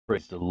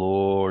Praise the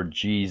Lord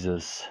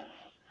Jesus.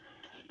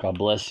 God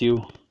bless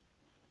you.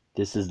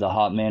 This is the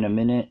Hot Man a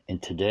Minute,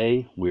 and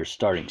today we're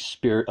starting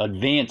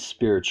Advanced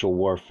Spiritual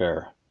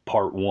Warfare,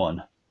 Part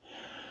 1.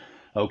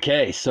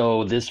 Okay,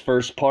 so this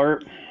first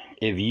part,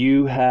 if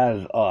you have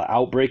an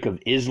outbreak of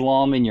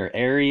Islam in your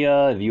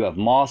area, if you have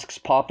mosques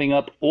popping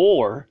up,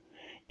 or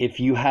if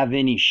you have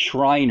any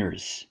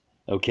Shriners,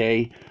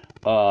 okay,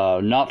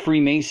 not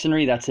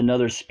Freemasonry, that's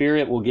another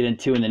spirit we'll get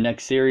into in the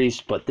next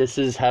series, but this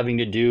is having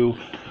to do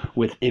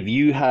with if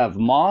you have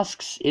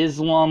mosques,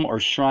 Islam, or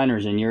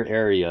Shriners in your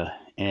area,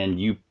 and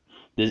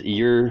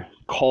you're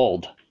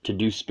called to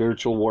do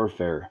spiritual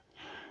warfare,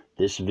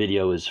 this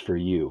video is for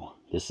you.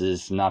 This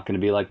is not going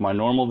to be like my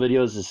normal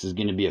videos. This is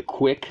going to be a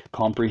quick,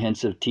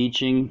 comprehensive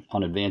teaching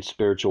on advanced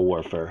spiritual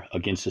warfare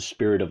against the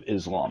spirit of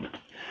Islam.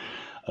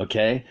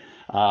 Okay,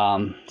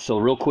 so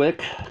real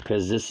quick,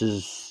 because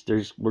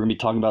we're going to be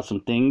talking about some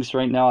things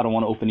right now. I don't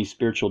want to open these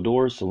spiritual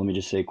doors, so let me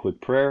just say a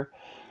quick prayer.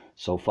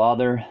 So,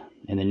 Father,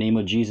 in the name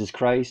of Jesus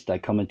Christ, I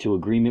come into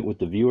agreement with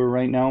the viewer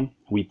right now.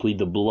 We plead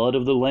the blood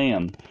of the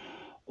Lamb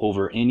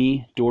over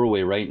any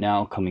doorway right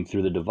now coming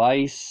through the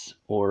device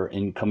or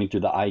coming through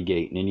the eye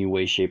gate in any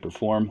way, shape, or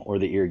form, or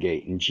the ear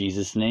gate. In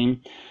Jesus'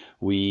 name,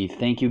 we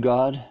thank you,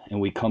 God,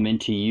 and we come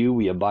into you.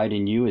 We abide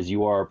in you as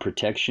you are our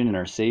protection and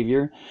our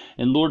Savior.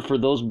 And Lord, for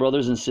those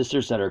brothers and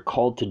sisters that are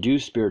called to do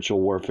spiritual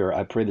warfare,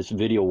 I pray this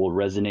video will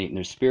resonate in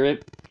their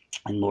spirit.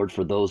 And Lord,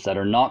 for those that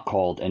are not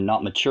called and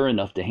not mature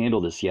enough to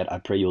handle this yet, I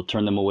pray you'll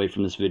turn them away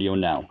from this video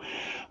now.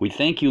 We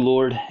thank you,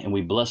 Lord, and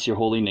we bless your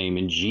holy name.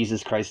 In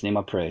Jesus Christ's name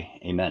I pray.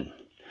 Amen.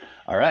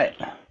 All right.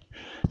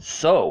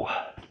 So,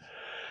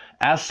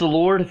 ask the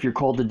Lord if you're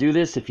called to do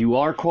this. If you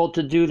are called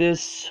to do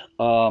this,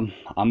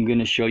 I'm going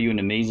to show you an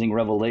amazing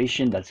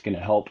revelation that's going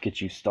to help get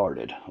you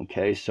started.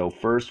 Okay, so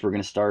first we're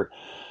going to start.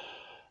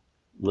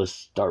 Let's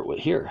start with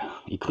here.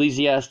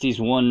 Ecclesiastes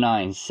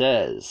 1:9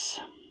 says,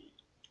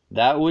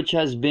 "That which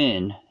has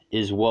been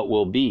is what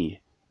will be,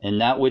 and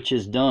that which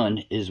is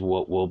done is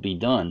what will be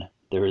done.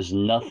 There is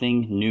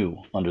nothing new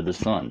under the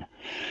sun."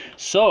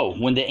 So,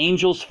 when the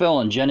angels fell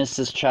in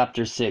Genesis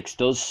chapter 6,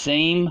 those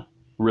same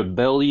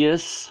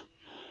rebellious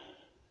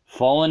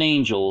fallen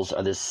angels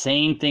are the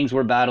same things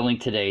we're battling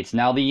today. It's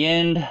now the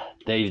end.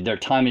 Their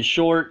time is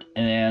short,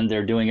 and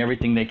they're doing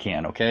everything they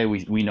can, okay?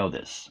 We know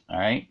this, all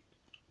right?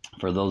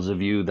 For those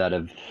of you that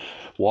have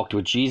walked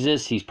with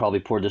Jesus, he's probably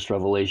poured this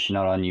revelation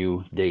out on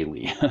you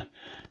daily.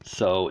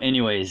 So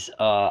anyways,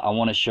 I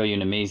want to show you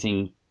an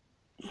amazing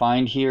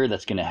find here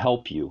that's going to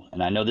help you.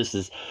 And I know this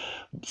is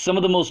some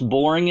of the most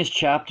boringest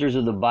chapters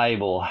of the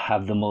Bible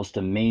have the most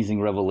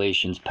amazing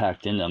revelations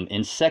packed in them.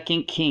 In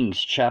 2 Kings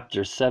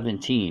chapter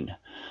 17,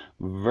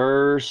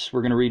 we're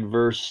going to read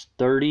verse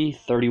 30,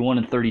 31,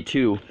 and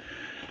 32.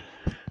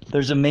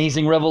 There's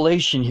amazing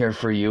revelation here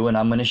for you, and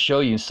I'm going to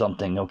show you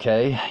something,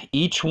 okay?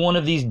 Each one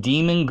of these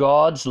demon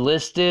gods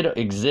listed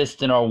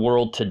exists in our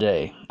world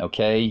today,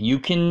 okay? You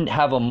can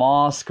have a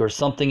mosque or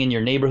something in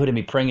your neighborhood and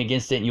be praying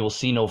against it, and you will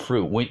see no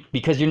fruit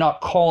because you're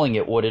not calling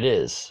it what it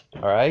is,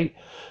 all right?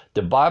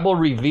 The Bible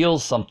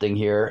reveals something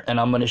here, and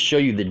I'm going to show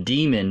you the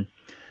demon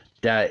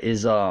that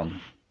is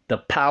the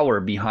power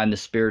behind the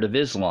spirit of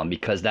Islam,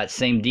 because that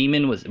same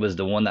demon was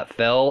the one that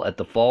fell at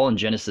the fall in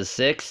Genesis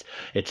 6.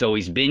 It's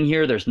always been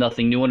here. There's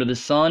nothing new under the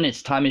sun.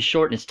 Its time is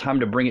short, and it's time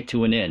to bring it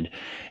to an end.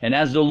 And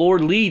as the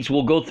Lord leads,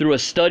 we'll go through a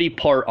study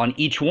part on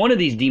each one of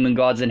these demon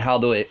gods and how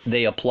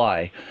they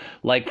apply.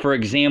 Like, for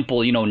example,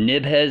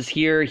 Nibhez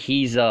here,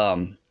 he's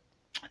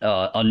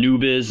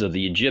Anubis of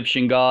the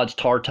Egyptian gods.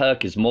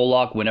 Tartuk is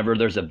Moloch. Whenever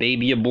there's a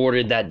baby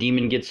aborted, that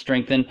demon gets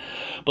strengthened.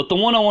 But the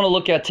one I want to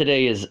look at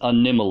today is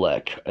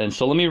anammelech. And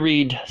so let me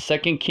read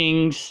 2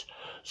 Kings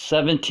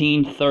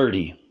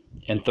 17:30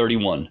 and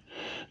 31.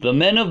 "The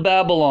men of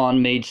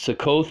Babylon made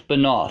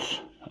Succoth-Benoth."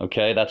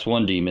 Okay, that's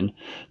one demon.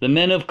 "The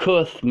men of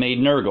Cuth made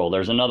Nergal."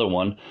 There's another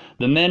one.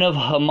 "The men of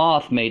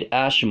Hamath made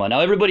Ashima." Now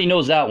everybody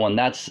knows that one.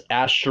 That's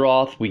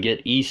Ashtaroth. We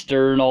get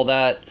Easter and all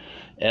that.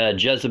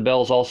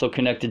 Jezebel's also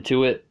connected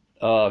to it.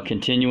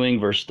 Continuing,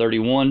 verse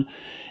 31.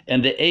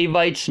 "And the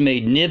Avites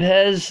made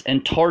Nibhez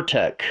and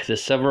Tartek. The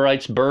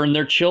Severites burned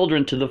their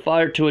children to the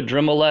fire to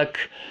Adrammelech."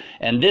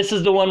 And this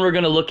is the one we're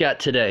going to look at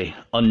today,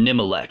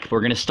 anammelech.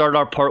 We're going to start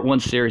our part 1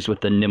 series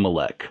with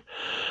anammelech.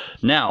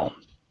 Now,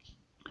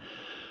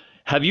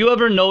 have you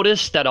ever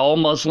noticed that all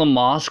Muslim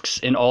mosques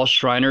and all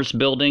Shriners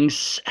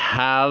buildings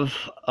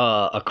have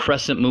a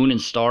crescent moon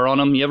and star on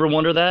them? You ever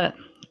wonder that?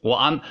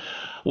 Well,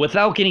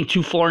 without getting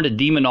too far into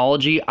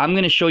demonology, I'm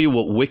going to show you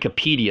what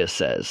Wikipedia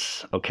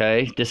says,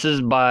 okay? This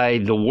is by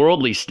the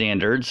worldly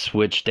standards,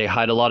 which they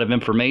hide a lot of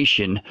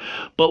information.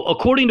 But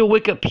according to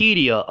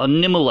Wikipedia,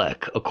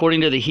 anammelech,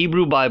 according to the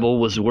Hebrew Bible,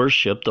 was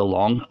worshipped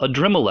along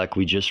Adrammelech.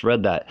 We just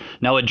read that.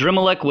 Now,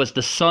 Adrammelech was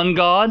the sun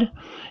god,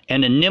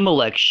 and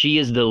anammelech, she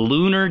is the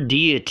lunar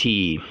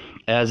deity,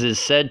 as is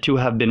said to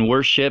have been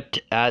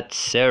worshipped at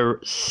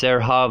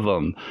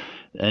Serhavam,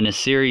 an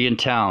Assyrian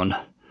town.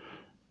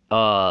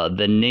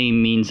 The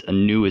name means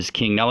Anu is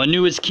king. Now,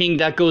 Anu is king,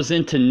 that goes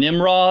into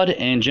Nimrod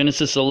and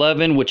Genesis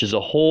 11, which is a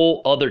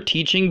whole other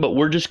teaching, but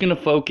we're just going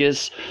to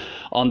focus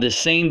on the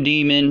same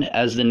demon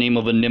as the name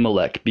of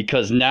anammelech,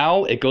 because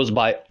now it goes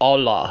by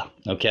Allah,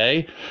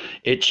 okay?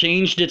 It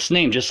changed its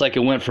name, just like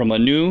it went from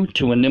Anu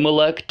to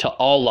anammelech to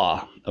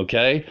Allah,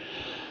 okay?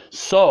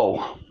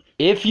 So,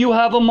 if you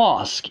have a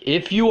mosque,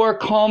 if you are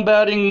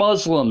combating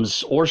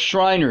Muslims or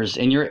Shriners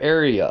in your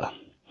area,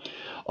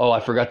 oh, I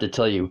forgot to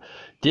tell you,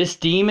 this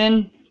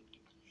demon,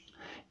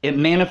 it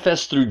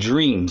manifests through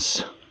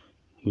dreams,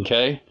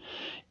 okay?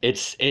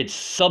 Its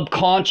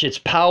subconscious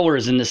power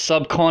is in the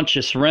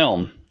subconscious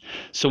realm.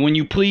 So when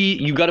you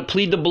plead, you got to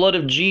plead the blood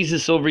of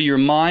Jesus over your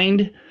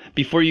mind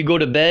before you go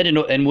to bed,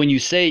 and when you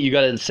say it, you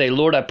got to say,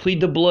 Lord, I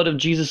plead the blood of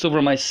Jesus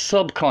over my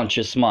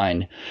subconscious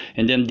mind,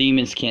 and them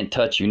demons can't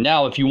touch you.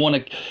 Now, if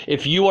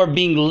you are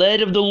being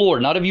led of the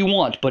Lord, not if you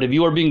want, but if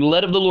you are being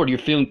led of the Lord, you're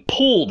feeling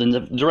pulled in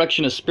the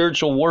direction of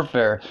spiritual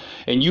warfare,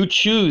 and you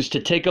choose to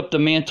take up the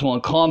mantle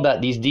and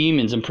combat these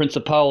demons and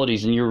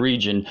principalities in your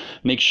region,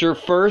 make sure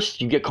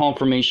first you get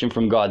confirmation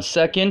from God.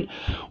 Second,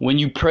 when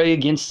you pray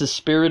against the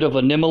spirit of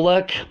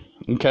anammelech,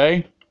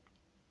 okay,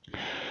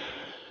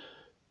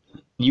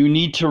 you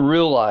need to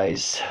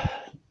realize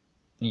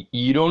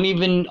you don't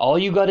even, all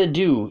you got to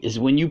do is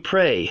when you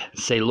pray,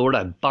 say, Lord,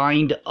 I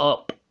bind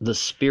up the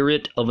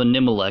spirit of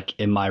anammelech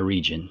in my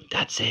region.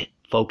 That's it.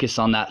 Focus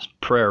on that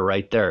prayer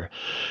right there.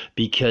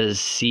 Because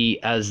see,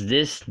 as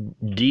this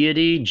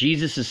deity,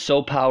 Jesus is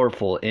so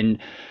powerful. And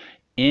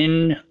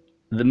in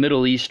the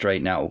Middle East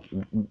right now,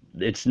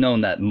 it's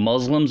known that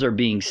Muslims are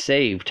being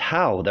saved.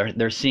 How?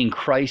 They're seeing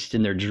Christ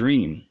in their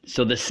dream.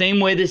 So the same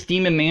way this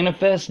demon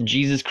manifests,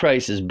 Jesus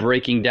Christ is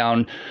breaking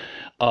down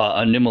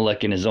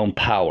anammelech in his own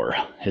power.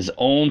 His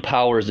own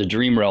power is the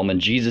dream realm, and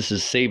Jesus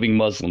is saving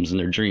Muslims in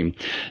their dream.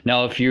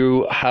 Now, if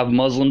you have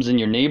Muslims in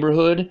your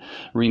neighborhood,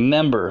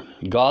 remember,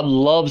 God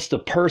loves the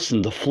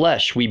person, the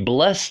flesh. We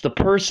bless the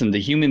person, the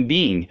human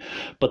being.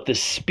 But the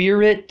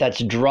spirit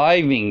that's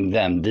driving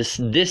them, this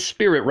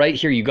spirit right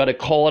here, you got to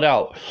call it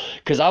out.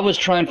 Because I was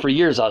trying for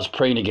years. I was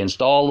praying against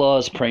Allah, I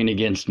was praying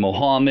against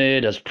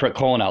Muhammad, I was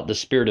calling out the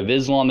spirit of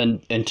Islam,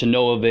 and to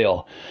no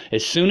avail.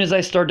 As soon as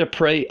I started to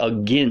pray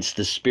against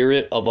the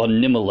spirit of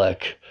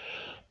anammelech,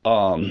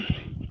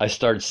 I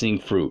started seeing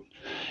fruit,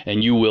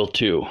 and you will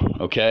too,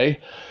 okay?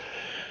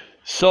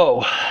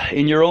 So,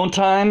 in your own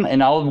time,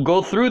 and I'll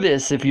go through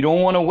this if you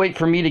don't want to wait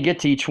for me to get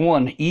to each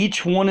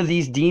one of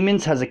these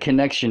demons has a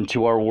connection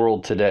to our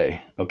world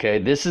today, okay?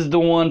 This is the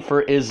one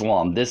for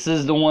Islam. This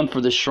is the one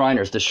for the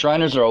Shriners. The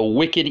Shriners are a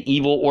wicked,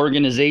 evil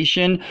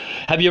organization.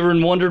 Have you ever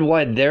wondered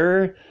why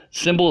their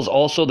symbol is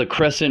also the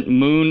crescent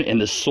moon and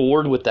the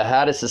sword with the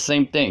hat? It's the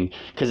same thing,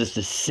 because it's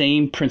the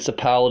same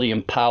principality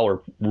and power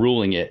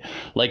ruling it.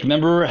 Like,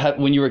 remember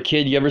when you were a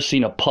kid, you ever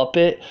seen a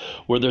puppet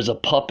where there's a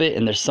puppet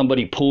and there's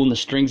somebody pulling the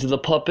strings of the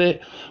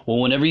puppet? Well,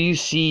 whenever you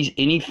see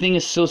anything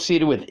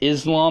associated with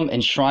Islam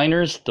and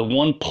Shriners, the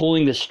one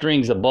pulling the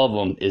strings above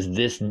them is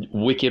this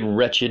wicked,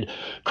 wretched,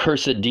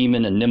 cursed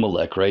demon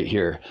anammelech right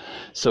here.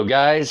 So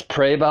guys,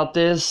 pray about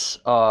this.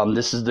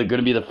 This is going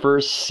to be the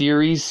first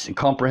series,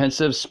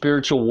 comprehensive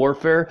spiritual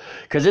warfare,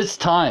 because it's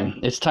time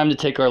to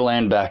take our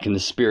land back in the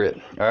spirit.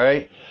 All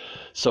right,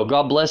 so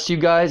God bless you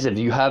guys. If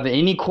you have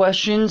any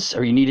questions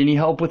or you need any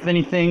help with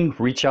anything,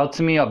 reach out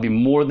to me. I'll be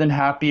more than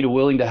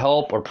willing to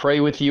help or pray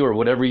with you or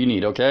whatever you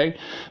need. Okay,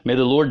 may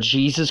the Lord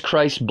Jesus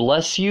Christ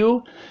bless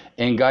you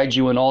and guide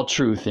you in all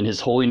truth. In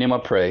his holy name I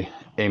pray,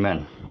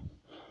 amen.